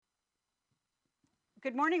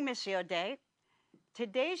Good morning, Missio Dei.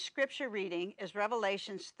 Today's scripture reading is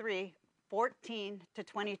Revelations 3:14 to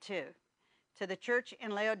 22, to the church in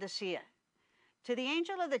Laodicea. To the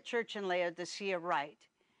angel of the church in Laodicea write,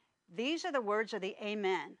 these are the words of the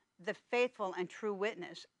Amen, the faithful and true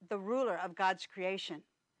witness, the ruler of God's creation.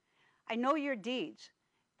 I know your deeds,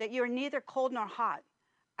 that you are neither cold nor hot.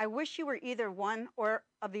 I wish you were either one or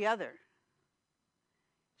of the other.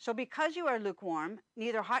 So because you are lukewarm,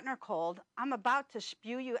 neither hot nor cold, I'm about to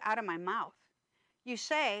spew you out of my mouth. You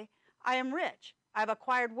say, I am rich, I have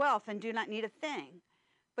acquired wealth and do not need a thing.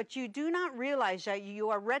 But you do not realize that you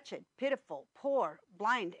are wretched, pitiful, poor,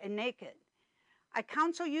 blind, and naked. I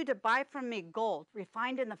counsel you to buy from me gold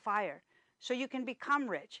refined in the fire, so you can become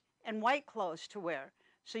rich, and white clothes to wear,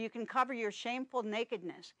 so you can cover your shameful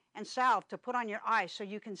nakedness, and salve to put on your eyes so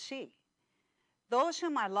you can see. Those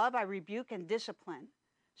whom I love I rebuke and discipline.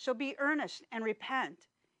 So be earnest and repent.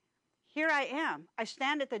 Here I am. I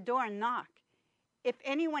stand at the door and knock. If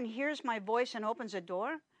anyone hears my voice and opens a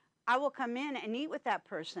door, I will come in and eat with that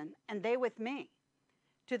person, and they with me.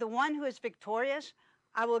 To the one who is victorious,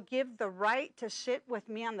 I will give the right to sit with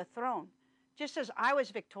me on the throne, just as I was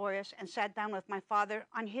victorious and sat down with my Father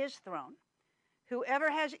on his throne. Whoever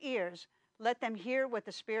has ears, let them hear what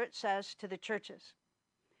the Spirit says to the churches.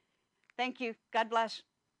 Thank you. God bless.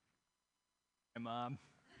 My mom.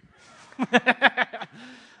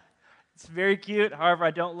 It's very cute. However,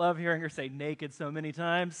 I don't love hearing her say naked so many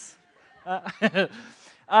times.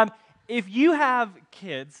 If you have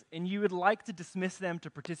kids and you would like to dismiss them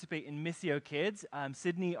to participate in Missio Kids,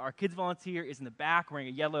 Sydney, our kids volunteer, is in the back wearing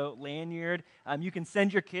a yellow lanyard. You can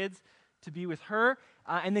send your kids to be with her,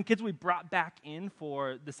 and then kids will be brought back in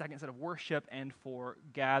for the second set of worship and for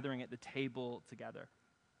gathering at the table together.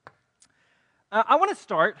 I want to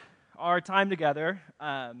start our time together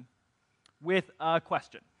with a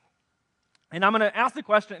question. And I'm going to ask the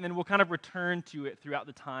question, and then we'll kind of return to it throughout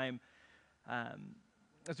the time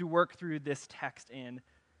as we work through this text in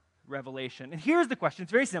Revelation. And here's the question.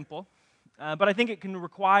 It's very simple, but I think it can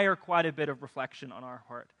require quite a bit of reflection on our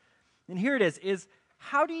part. And here it is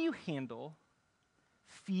how do you handle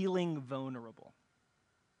feeling vulnerable?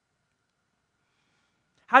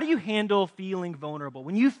 How do you handle feeling vulnerable?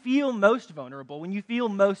 When you feel most vulnerable, when you feel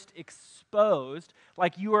most exposed,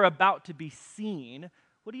 like you are about to be seen,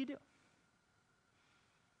 what do you do?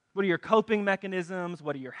 What are your coping mechanisms?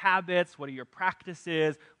 What are your habits? What are your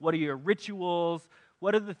practices? What are your rituals?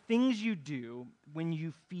 What are the things you do when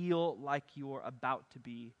you feel like you're about to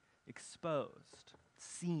be exposed,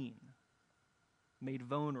 seen, made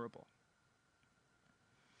vulnerable?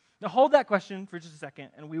 Now hold that question for just a second,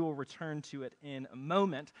 and we will return to it in a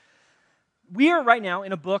moment. We are right now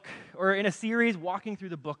in a book, or in a series, walking through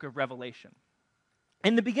the book of Revelation.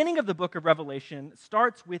 And the beginning of the book of Revelation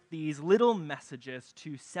starts with these little messages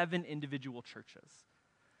to 7 individual churches.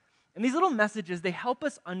 And these little messages, they help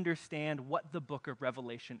us understand what the book of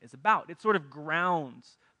Revelation is about. It sort of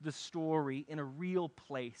grounds the story in a real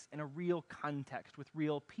place, in a real context, with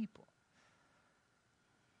real people.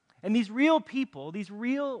 And these real people, these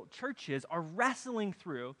real churches are wrestling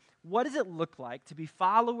through what does it look like to be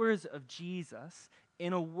followers of Jesus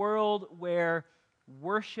in a world where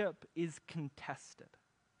worship is contested.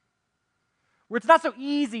 Where it's not so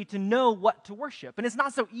easy to know what to worship, and it's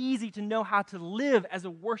not so easy to know how to live as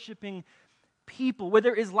a worshiping people, where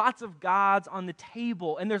there is lots of gods on the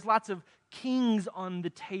table, and there's lots of kings on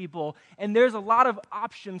the table, and there's a lot of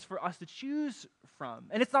options for us to choose from.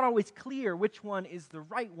 And it's not always clear which one is the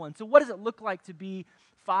right one. So what does it look like to be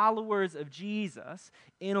followers of Jesus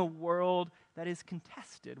in a world that is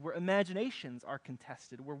contested, where imaginations are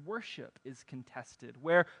contested, where worship is contested,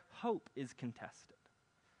 where hope is contested?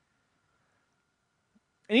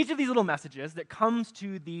 And each of these little messages that comes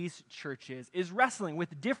to these churches is wrestling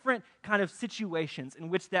with different kind of situations in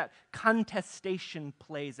which that contestation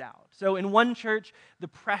plays out. So in one church, the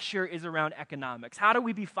pressure is around economics. How do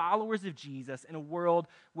we be followers of Jesus in a world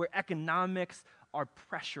where economics are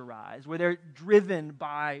pressurized, where they're driven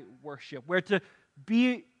by worship, where to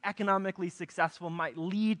be economically successful might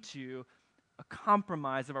lead to a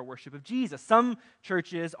compromise of our worship of Jesus? Some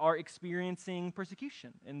churches are experiencing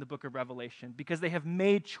persecution in the book of Revelation because they have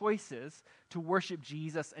made choices to worship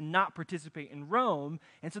Jesus and not participate in Rome,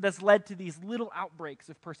 and so that's led to these little outbreaks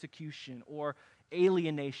of persecution or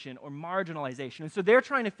alienation or marginalization. And so they're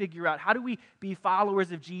trying to figure out, how do we be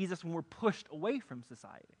followers of Jesus when we're pushed away from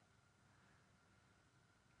society?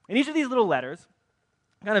 And each of these little letters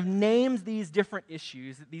kind of names these different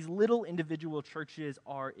issues that these little individual churches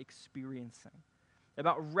are experiencing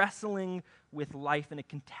about wrestling with life in a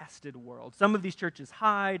contested world. Some of these churches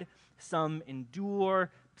hide, some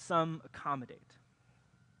endure, some accommodate.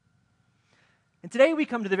 And today we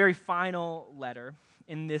come to the very final letter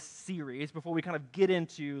in this series before we kind of get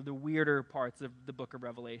into the weirder parts of the book of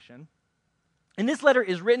Revelation. And this letter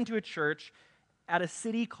is written to a church at a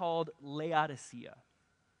city called Laodicea.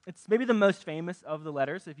 It's maybe the most famous of the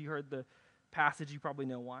letters. If you heard the passage, you probably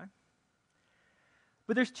know why.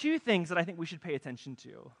 But there's two things that I think we should pay attention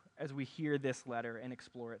to as we hear this letter and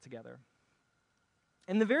explore it together.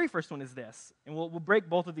 And the very first one is this, and we'll break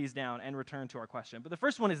both of these down and return to our question. But the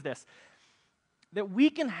first one is this, that we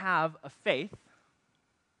can have a faith,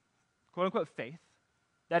 quote-unquote faith,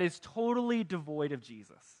 that is totally devoid of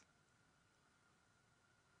Jesus.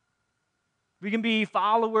 We can be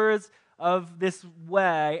followers of this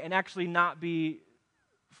way and actually not be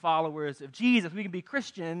followers of Jesus. We can be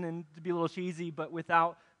Christian and to be a little cheesy, but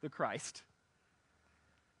without the Christ.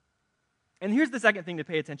 And here's the second thing to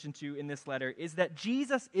pay attention to in this letter, is that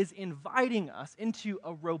Jesus is inviting us into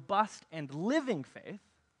a robust and living faith,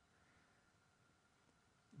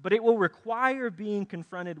 but it will require being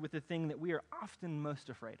confronted with the thing that we are often most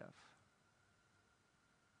afraid of.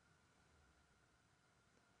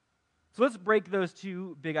 So let's break those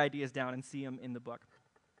two big ideas down and see them in the book.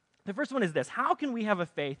 The first one is this: how can we have a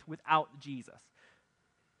faith without Jesus?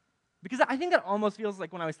 Because I think that almost feels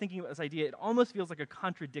like, when I was thinking about this idea, it almost feels like a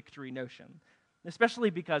contradictory notion, especially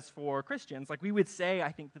because for Christians, like we would say,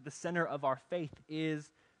 I think that the center of our faith is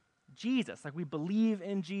Jesus. Like we believe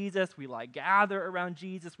in Jesus, we like gather around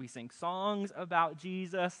Jesus, we sing songs about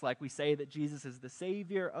Jesus, like we say that Jesus is the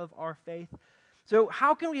Savior of our faith. So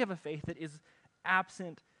how can we have a faith that is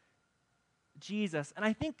absent Jesus? And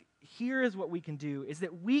I think here is what we can do, is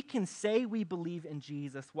that we can say we believe in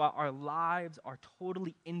Jesus while our lives are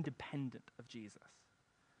totally independent of Jesus.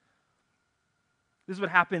 This is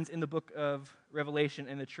what happens in the book of Revelation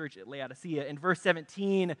in the church at Laodicea. In verse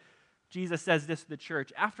 17, Jesus says this to the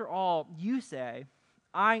church: "After all, you say,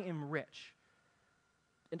 I am rich,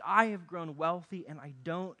 and I have grown wealthy, and I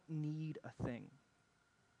don't need a thing."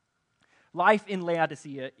 Life in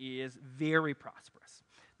Laodicea is very prosperous.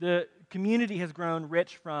 The community has grown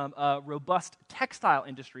rich from a robust textile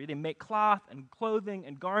industry. They make cloth and clothing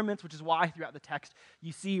and garments, which is why throughout the text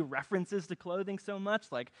you see references to clothing so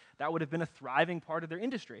much. Like that would have been a thriving part of their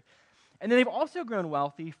industry. And then they've also grown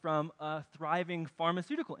wealthy from a thriving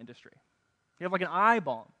pharmaceutical industry. They have like an eye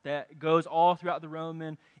balm that goes all throughout the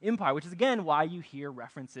Roman Empire, which is again why you hear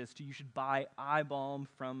references to you should buy eye balm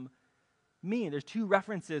from me. There's two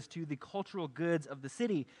references to the cultural goods of the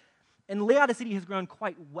city. And Laodicea has grown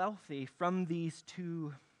quite wealthy from these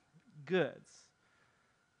two goods.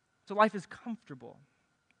 So life is comfortable,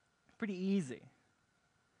 pretty easy.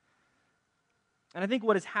 And I think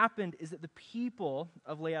what has happened is that the people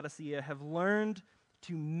of Laodicea have learned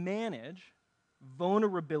to manage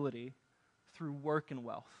vulnerability through work and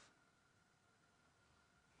wealth.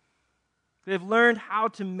 They've learned how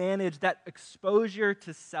to manage that exposure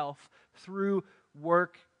to self through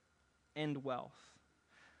work and wealth.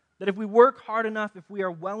 That if we work hard enough, if we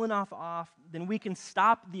are well enough off, then we can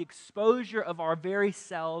stop the exposure of our very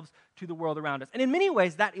selves to the world around us. And in many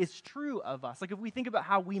ways, that is true of us. Like if we think about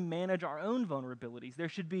how we manage our own vulnerabilities, there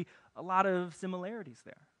should be a lot of similarities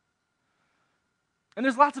there. And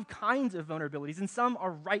there's lots of kinds of vulnerabilities, and some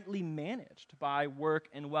are rightly managed by work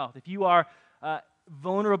and wealth. If you are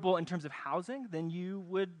vulnerable in terms of housing, then you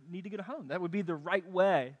would need to get a home. That would be the right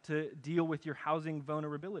way to deal with your housing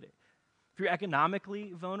vulnerability. If you're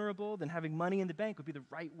economically vulnerable, then having money in the bank would be the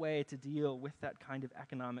right way to deal with that kind of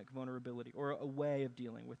economic vulnerability, or a way of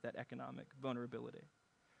dealing with that economic vulnerability.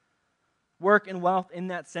 Work and wealth, in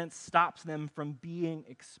that sense, stops them from being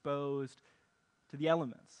exposed to the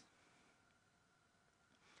elements.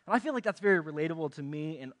 And I feel like that's very relatable to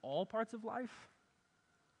me in all parts of life.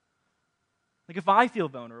 Like if I feel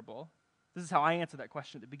vulnerable, this is how I answer that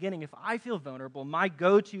question at the beginning. If I feel vulnerable, my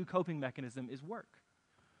go-to coping mechanism is work.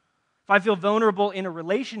 If I feel vulnerable in a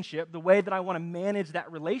relationship, the way that I want to manage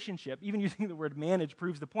that relationship, even using the word manage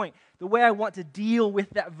proves the point, the way I want to deal with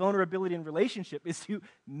that vulnerability in relationship is to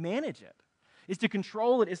manage it, is to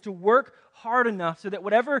control it, is to work hard enough so that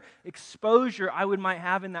whatever exposure I might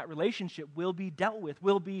have in that relationship will be dealt with,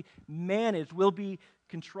 will be managed, will be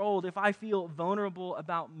controlled. If I feel vulnerable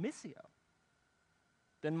about Missio,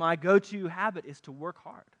 then my go-to habit is to work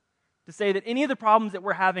hard. To say that any of the problems that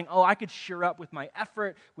we're having, I could shore up with my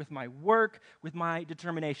effort, with my work, with my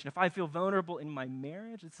determination. If I feel vulnerable in my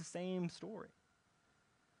marriage, it's the same story.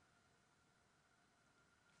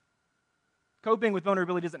 Coping with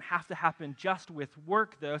vulnerability doesn't have to happen just with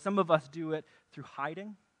work, though. Some of us do it through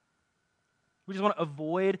hiding. We just want to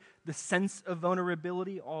avoid the sense of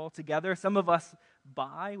vulnerability altogether. Some of us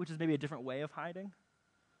buy, which is maybe a different way of hiding.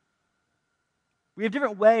 We have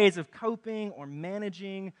different ways of coping or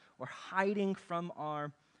managing or hiding from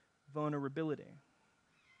our vulnerability.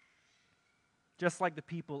 Just like the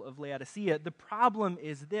people of Laodicea, the problem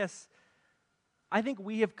is this. I think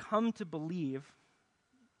we have come to believe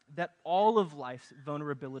that all of life's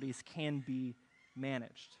vulnerabilities can be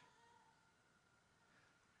managed.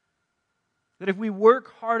 That if we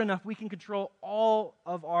work hard enough, we can control all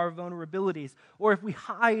of our vulnerabilities. Or if we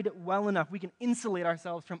hide well enough, we can insulate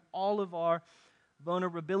ourselves from all of our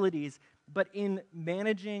vulnerabilities. But in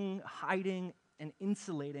managing, hiding, and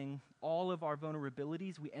insulating all of our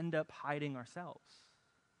vulnerabilities, we end up hiding ourselves.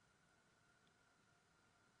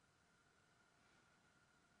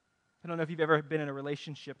 I don't know if you've ever been in a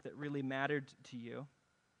relationship that really mattered to you.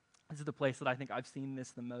 This is the place that I think I've seen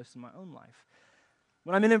this the most in my own life.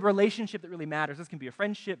 When I'm in a relationship that really matters, this can be a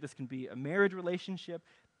friendship, this can be a marriage relationship,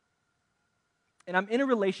 and I'm in a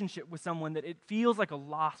relationship with someone that it feels like a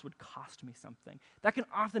loss would cost me something, that can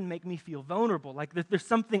often make me feel vulnerable, like there's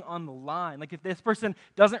something on the line. Like if this person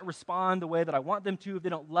doesn't respond the way that I want them to, if they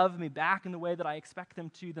don't love me back in the way that I expect them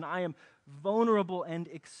to, then I am vulnerable and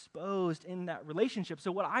exposed in that relationship.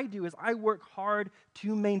 So what I do is I work hard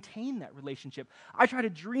to maintain that relationship. I try to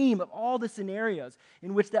dream of all the scenarios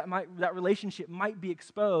in which that relationship might be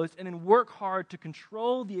exposed, and then work hard to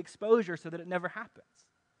control the exposure so that it never happens.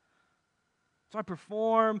 So I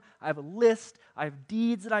perform, I have a list, I have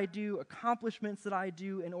deeds that I do, accomplishments that I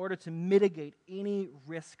do in order to mitigate any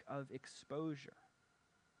risk of exposure.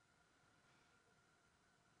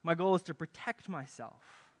 My goal is to protect myself,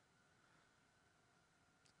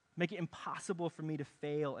 make it impossible for me to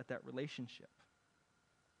fail at that relationship.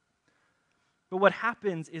 But what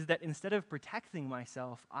happens is that instead of protecting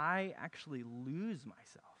myself, I actually lose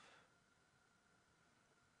myself.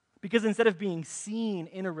 Because instead of being seen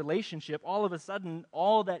in a relationship, all of a sudden,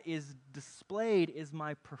 all that is displayed is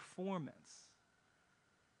my performance,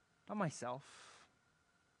 not myself.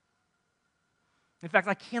 In fact,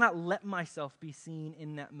 I cannot let myself be seen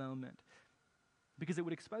in that moment because it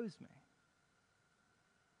would expose me.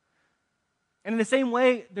 And in the same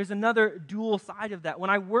way, there's another dual side of that.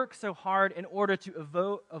 When I work so hard in order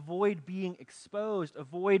to avoid being exposed,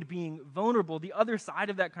 avoid being vulnerable, the other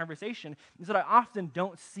side of that conversation is that I often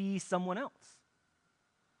don't see someone else.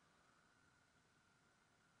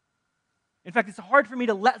 In fact, it's hard for me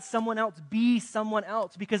to let someone else be someone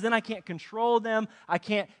else because then I can't control them, I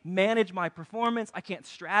can't manage my performance, I can't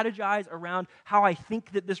strategize around how I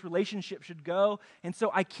think that this relationship should go, and so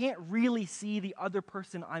I can't really see the other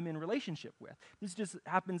person I'm in relationship with. This just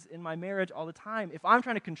happens in my marriage all the time. If I'm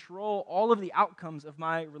trying to control all of the outcomes of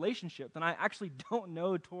my relationship, then I actually don't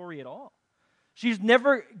know Tori at all. She's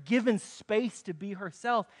never given space to be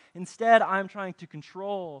herself. Instead, I'm trying to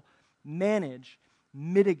control, manage,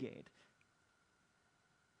 mitigate,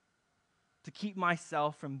 to keep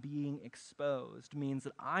myself from being exposed means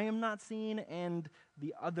that I am not seen and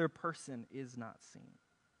the other person is not seen.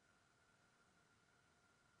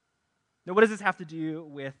 Now, what does this have to do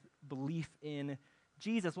with belief in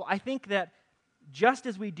Jesus? Well, I think that just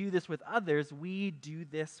as we do this with others, we do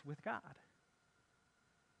this with God.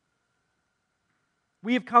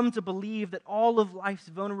 We have come to believe that all of life's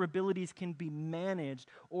vulnerabilities can be managed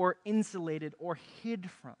or insulated or hid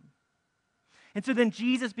from. And so then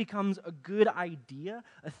Jesus becomes a good idea,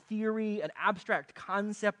 a theory, an abstract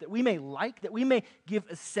concept that we may like, that we may give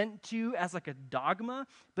assent to as like a dogma,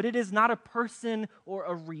 but it is not a person or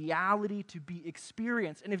a reality to be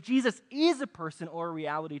experienced. And if Jesus is a person or a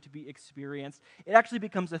reality to be experienced, it actually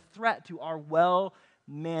becomes a threat to our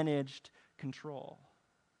well-managed control.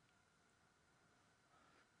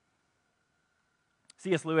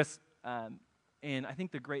 C.S. Lewis, in I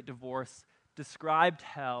think The Great Divorce, described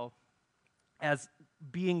hell as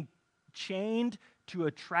being chained to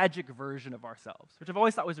a tragic version of ourselves, which I've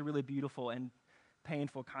always thought was a really beautiful and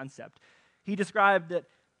painful concept. He described that,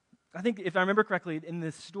 I think if I remember correctly, in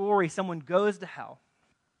this story, someone goes to hell,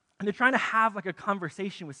 and they're trying to have like a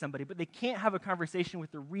conversation with somebody, but they can't have a conversation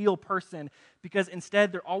with the real person because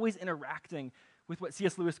instead they're always interacting with what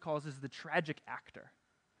C.S. Lewis calls as the tragic actor.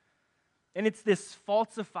 And it's this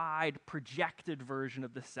falsified, projected version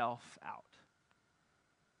of the self out.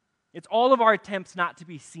 It's all of our attempts not to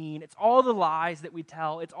be seen. It's all the lies that we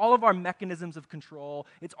tell. It's all of our mechanisms of control.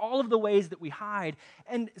 It's all of the ways that we hide.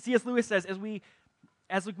 And C.S. Lewis says, as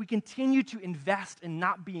we continue to invest in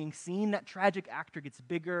not being seen, that tragic actor gets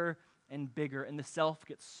bigger and bigger, and the self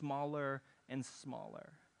gets smaller and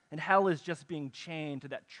smaller. And hell is just being chained to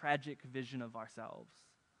that tragic vision of ourselves.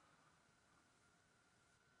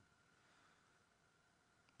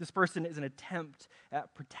 This person is an attempt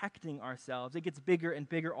at protecting ourselves. It gets bigger and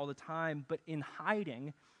bigger all the time, but in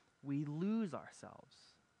hiding, we lose ourselves.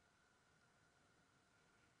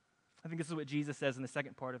 I think this is what Jesus says in the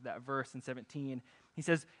second part of that verse in 17. He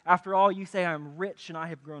says, "After all, you say, I am rich and I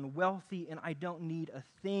have grown wealthy and I don't need a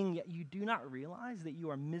thing, yet you do not realize that you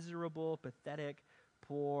are miserable, pathetic,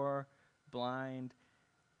 poor, blind,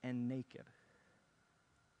 and naked."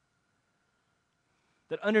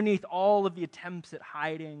 That underneath all of the attempts at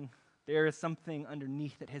hiding, there is something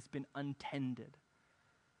underneath that has been untended.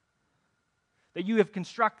 That you have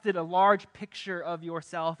constructed a large picture of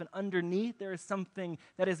yourself, and underneath there is something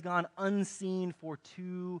that has gone unseen for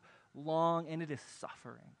too long, and it is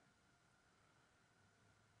suffering.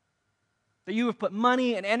 That you have put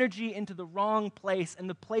money and energy into the wrong place, and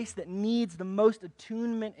the place that needs the most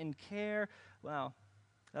attunement and care, well,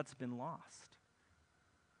 that's been lost.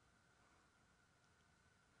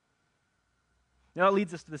 Now that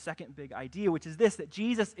leads us to the second big idea, which is this, that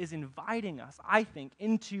Jesus is inviting us, I think,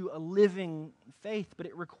 into a living faith, but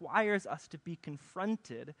it requires us to be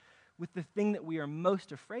confronted with the thing that we are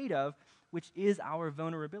most afraid of, which is our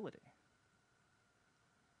vulnerability.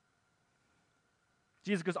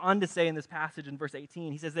 Jesus goes on to say in this passage in verse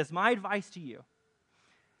 18, he says this, "My advice to you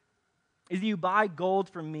is that you buy gold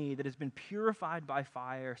from me that has been purified by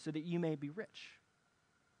fire so that you may be rich.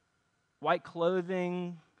 White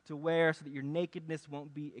clothing to wear so that your nakedness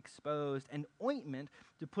won't be exposed, and ointment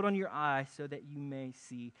to put on your eyes so that you may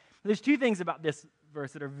see." There's two things about this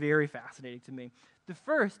verse that are very fascinating to me. The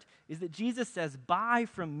first is that Jesus says, "Buy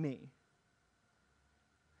from me."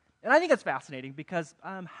 And I think that's fascinating because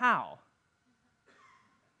how?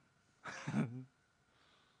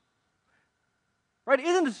 Right?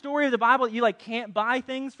 Isn't the story of the Bible that you can't buy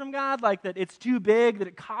things from God? Like that it's too big, that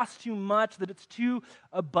it costs too much, that it's too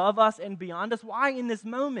above us and beyond us? Why in this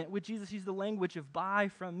moment would Jesus use the language of "buy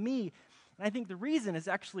from me"? And I think the reason is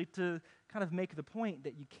actually to kind of make the point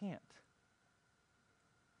that you can't.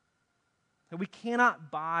 That we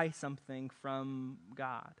cannot buy something from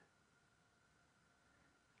God.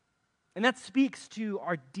 And that speaks to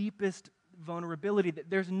our deepest vulnerability, that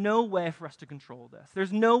there's no way for us to control this.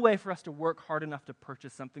 There's no way for us to work hard enough to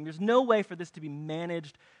purchase something. There's no way for this to be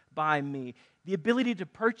managed by me. The ability to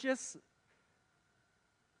purchase,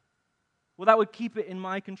 well, that would keep it in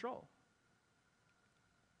my control.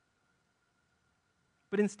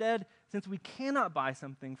 But instead, since we cannot buy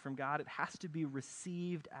something from God, it has to be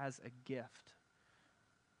received as a gift.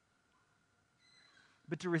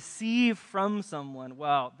 But to receive from someone,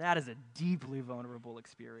 well, that is a deeply vulnerable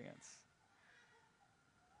experience.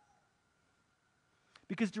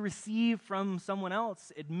 Because to receive from someone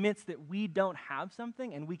else admits that we don't have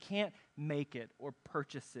something and we can't make it or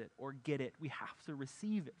purchase it or get it. We have to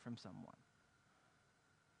receive it from someone.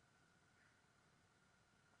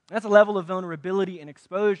 That's a level of vulnerability and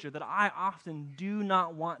exposure that I often do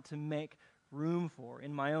not want to make room for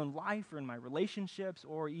in my own life or in my relationships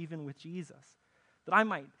or even with Jesus. That I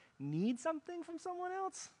might need something from someone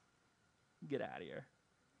else? Get out of here.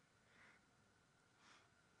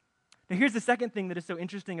 Now here's the second thing that is so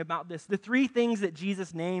interesting about this. The three things that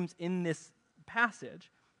Jesus names in this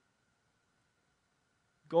passage: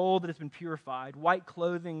 gold that has been purified, white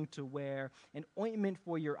clothing to wear, and ointment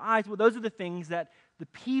for your eyes. Well, those are the things that the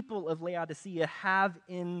people of Laodicea have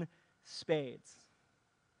in spades.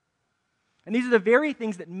 And these are the very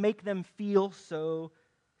things that make them feel so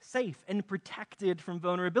safe and protected from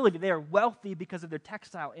vulnerability. They are wealthy because of their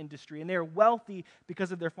textile industry, and they are wealthy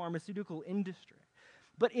because of their pharmaceutical industry.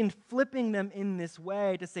 But in flipping them in this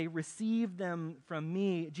way to say, "Receive them from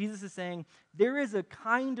me," Jesus is saying there is a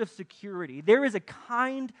kind of security. There is a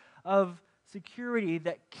kind of security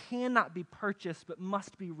that cannot be purchased but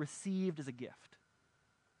must be received as a gift.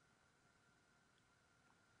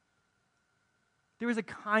 There is a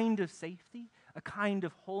kind of safety, a kind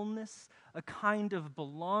of wholeness, a kind of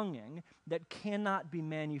belonging that cannot be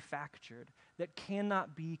manufactured, that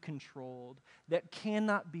cannot be controlled, that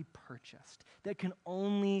cannot be purchased, that can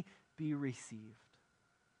only be received.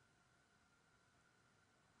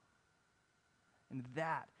 And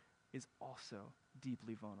that is also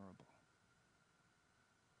deeply vulnerable.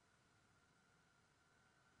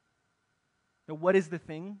 Now, what is the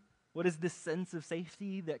thing? What is this sense of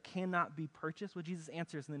safety that cannot be purchased? Well, Jesus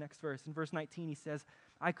answers in the next verse. In verse 19, he says,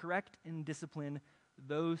 "I correct and discipline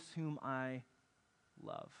those whom I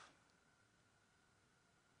love."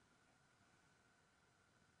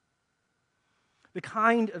 The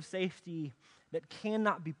kind of safety that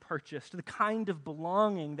cannot be purchased, the kind of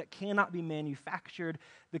belonging that cannot be manufactured,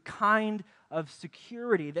 the kind of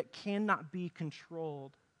security that cannot be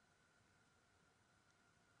controlled,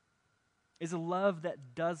 is a love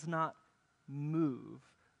that does not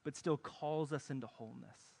move, but still calls us into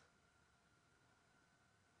wholeness.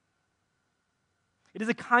 It is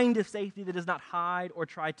a kind of safety that does not hide or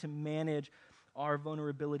try to manage our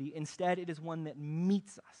vulnerability. Instead, it is one that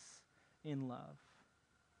meets us in love.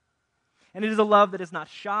 And it is a love that is not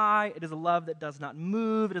shy. It is a love that does not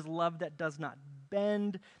move. It is a love that does not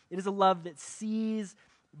bend. It is a love that sees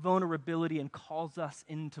vulnerability and calls us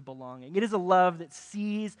into belonging. It is a love that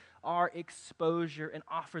sees our exposure and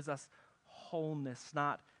offers us wholeness,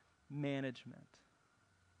 not management.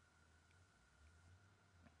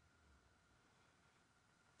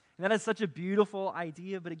 And that is such a beautiful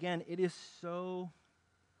idea, but again, it is so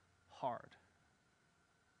hard.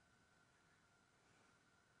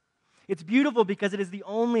 It's beautiful because it is the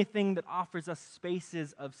only thing that offers us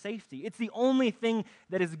spaces of safety. It's the only thing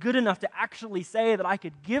that is good enough to actually say that I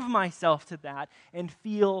could give myself to that and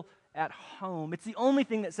feel at home. It's the only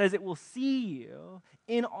thing that says it will see you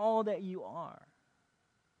in all that you are.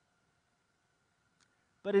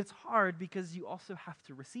 But it's hard because you also have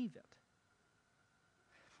to receive it.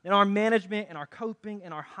 And our management and our coping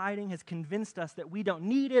and our hiding has convinced us that we don't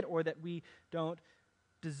need it or that we don't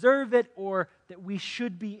deserve it or that we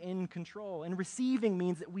should be in control. And receiving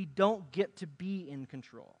means that we don't get to be in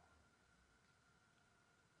control.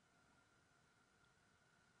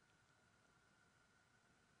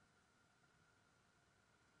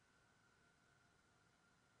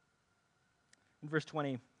 In verse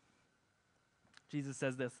 20, Jesus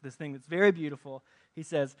says this thing that's very beautiful. He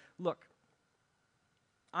says, "Look,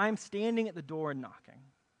 I'm standing at the door and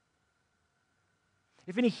knocking.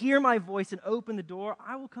 If any hear my voice and open the door,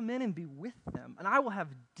 I will come in and be with them, and I will have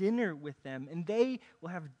dinner with them, and they will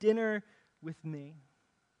have dinner with me."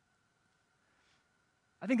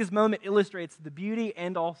 I think this moment illustrates the beauty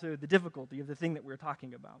and also the difficulty of the thing that we're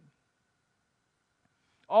talking about.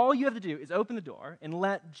 All you have to do is open the door and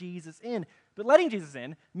let Jesus in. But letting Jesus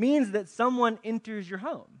in means that someone enters your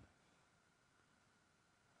home.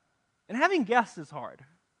 And having guests is hard.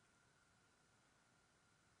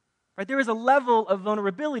 Right? There is a level of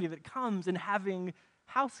vulnerability that comes in having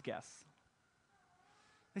house guests.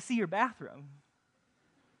 They see your bathroom.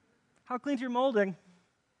 How clean's your molding?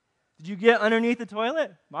 Did you get underneath the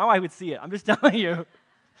toilet? My wife would see it. I'm just telling you.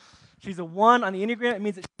 She's a 1 on the Enneagram. It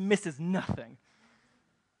means that she misses nothing.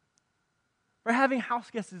 Right? Having house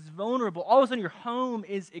guests is vulnerable. All of a sudden, your home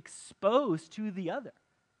is exposed to the other.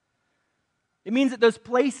 It means that those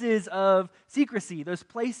places of secrecy, those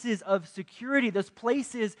places of security, those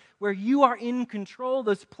places where you are in control,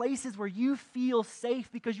 those places where you feel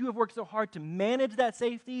safe because you have worked so hard to manage that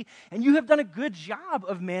safety, and you have done a good job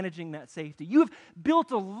of managing that safety. You have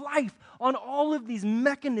built a life on all of these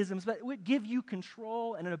mechanisms that would give you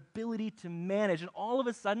control and an ability to manage. And all of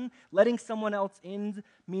a sudden, letting someone else in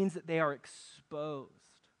means that they are exposed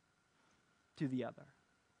to the other.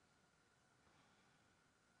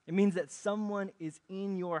 It means that someone is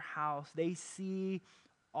in your house. They see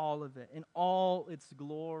all of it in all its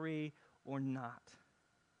glory or not.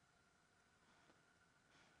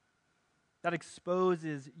 That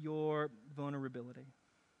exposes your vulnerability.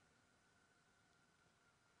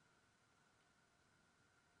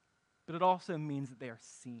 But it also means that they are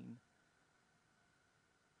seen.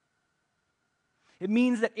 It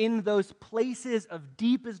means that in those places of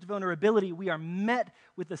deepest vulnerability, we are met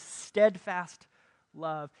with a steadfast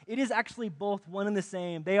love. It is actually both one and the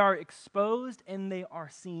same. They are exposed and they are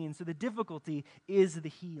seen. So the difficulty is the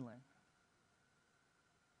healing.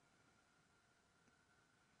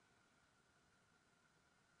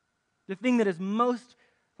 The thing that is most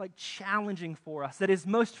challenging for us, that is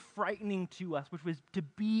most frightening to us, which was to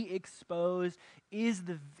be exposed, is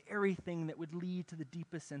the very thing that would lead to the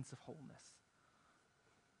deepest sense of wholeness.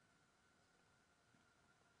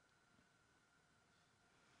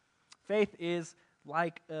 Faith is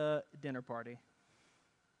like a dinner party.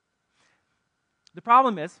 The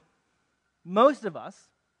problem is, most of us,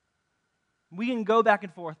 we can go back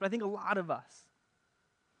and forth, but I think a lot of us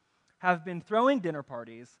have been throwing dinner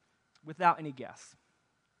parties without any guests.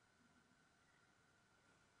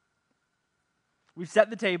 We've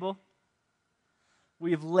set the table,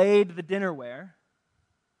 we've laid the dinnerware,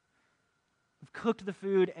 we've cooked the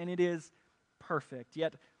food, and it is perfect,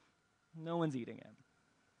 yet no one's eating it.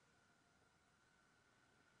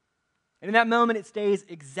 And in that moment, it stays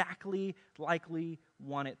exactly like we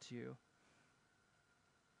want it to.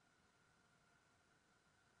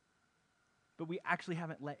 But we actually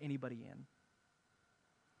haven't let anybody in.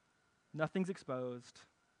 Nothing's exposed,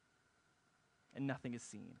 and nothing is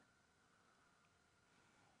seen.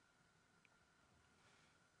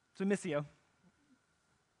 So, Missio,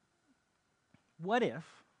 what if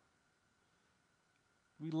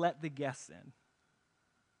we let the guests in?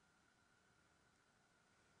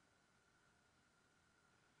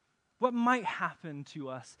 What might happen to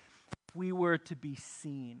us if we were to be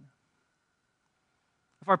seen?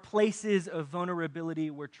 If our places of vulnerability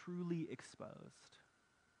were truly exposed?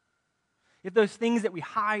 If those things that we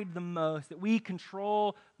hide the most, that we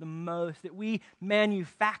control the most, that we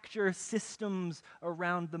manufacture systems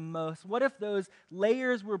around the most, what if those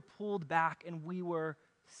layers were pulled back and we were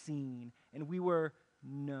seen and we were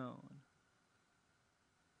known?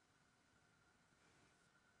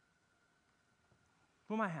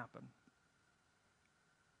 What might happen?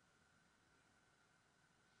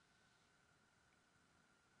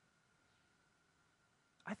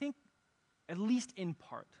 I think, at least in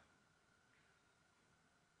part,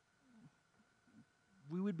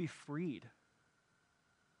 we would be freed.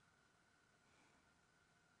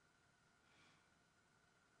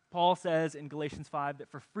 Paul says in Galatians 5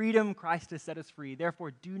 that for freedom Christ has set us free.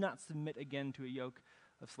 Therefore, do not submit again to a yoke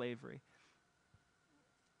of slavery.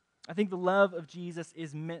 I think the love of Jesus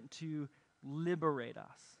is meant to liberate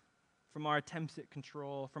us from our attempts at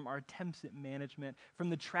control, from our attempts at management,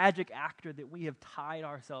 from the tragic actor that we have tied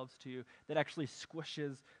ourselves to that actually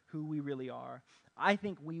squishes who we really are. I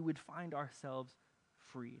think we would find ourselves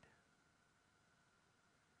freed.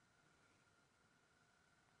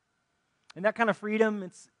 And that kind of freedom,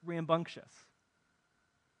 it's rambunctious.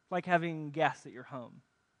 It's like having guests at your home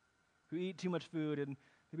who eat too much food and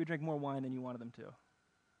maybe drink more wine than you wanted them to.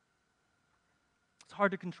 It's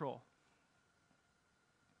hard to control.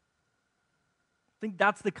 I think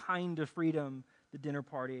that's the kind of freedom the dinner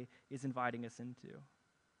party is inviting us into.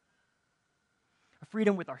 A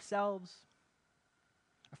freedom with ourselves,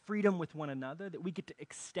 a freedom with one another that we get to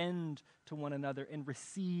extend to one another and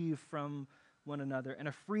receive from one another, and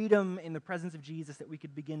a freedom in the presence of Jesus that we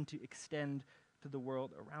could begin to extend to the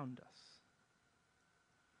world around us.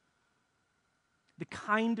 The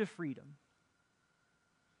kind of freedom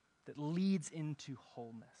that leads into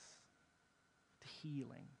wholeness, to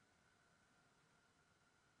healing,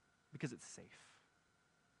 because it's safe.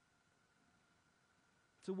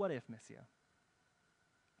 So what if, Missio?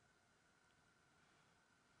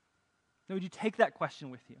 Now, would you take that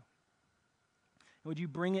question with you? And would you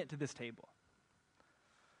bring it to this table?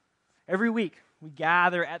 Every week, we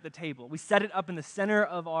gather at the table. We set it up in the center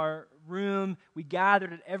of our room. We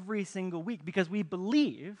gathered it every single week because we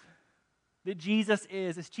believe that Jesus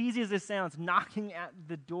is, as cheesy as this sounds, knocking at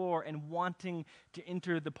the door and wanting to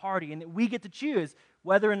enter the party, and that we get to choose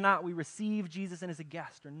whether or not we receive Jesus in as a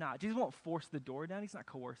guest or not. Jesus won't force the door down. He's not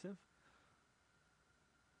coercive.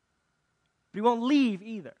 But he won't leave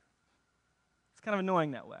either. It's kind of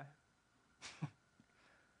annoying that way.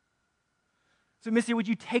 So, Missy, would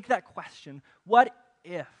you take that question? What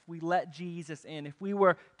if we let Jesus in? If we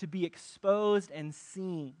were to be exposed and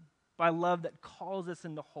seen by love that calls us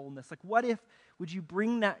into wholeness? Like, what if, would you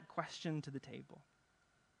bring that question to the table?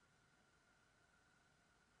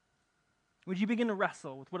 Would you begin to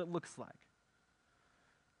wrestle with what it looks like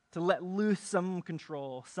to let loose some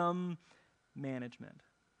control, some management,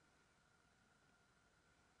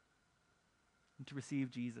 and to receive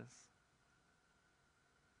Jesus?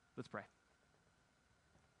 Let's pray.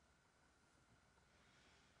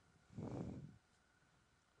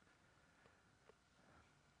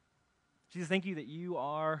 Jesus, thank you that you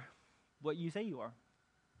are what you say you are,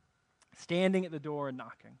 standing at the door and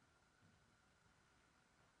knocking.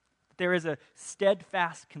 There is a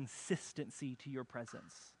steadfast consistency to your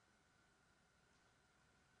presence.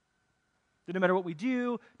 That no matter what we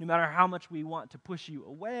do, no matter how much we want to push you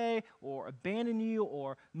away or abandon you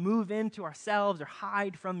or move into ourselves or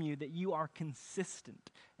hide from you, that you are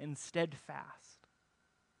consistent and steadfast,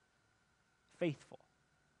 faithful.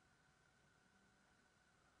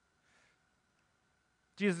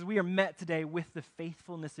 Jesus, we are met today with the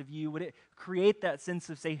faithfulness of you. Would it create that sense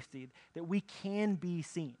of safety that we can be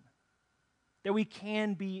seen, that we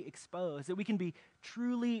can be exposed, that we can be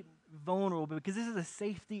truly vulnerable, because this is a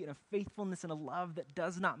safety and a faithfulness and a love that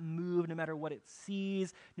does not move no matter what it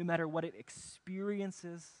sees, no matter what it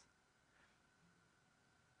experiences,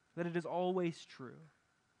 that it is always true.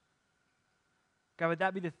 God, would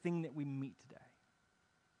that be the thing that we meet today?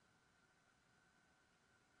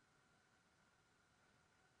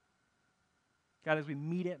 God, as we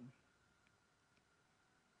meet it,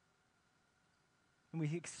 and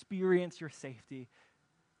we experience your safety,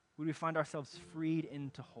 would we find ourselves freed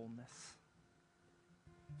into wholeness,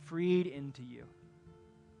 freed into you?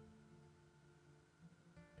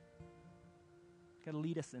 God,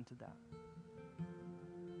 lead us into that.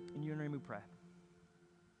 In your name we pray.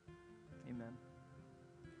 Amen.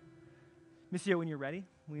 Missio, when you're ready,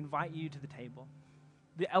 we invite you to the table.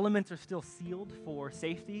 The elements are still sealed for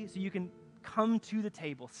safety, so you can come to the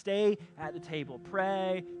table, stay at the table,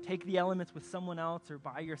 pray, take the elements with someone else or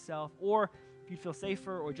by yourself, or if you feel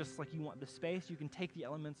safer or just like you want the space, you can take the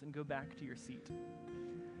elements and go back to your seat.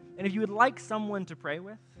 And if you would like someone to pray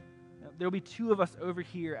with, there will be two of us over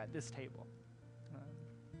here at this table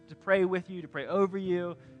to pray with you, to pray over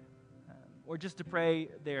you, or just to pray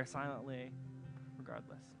there silently,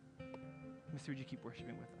 regardless. Mr., would you keep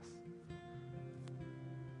worshiping with us?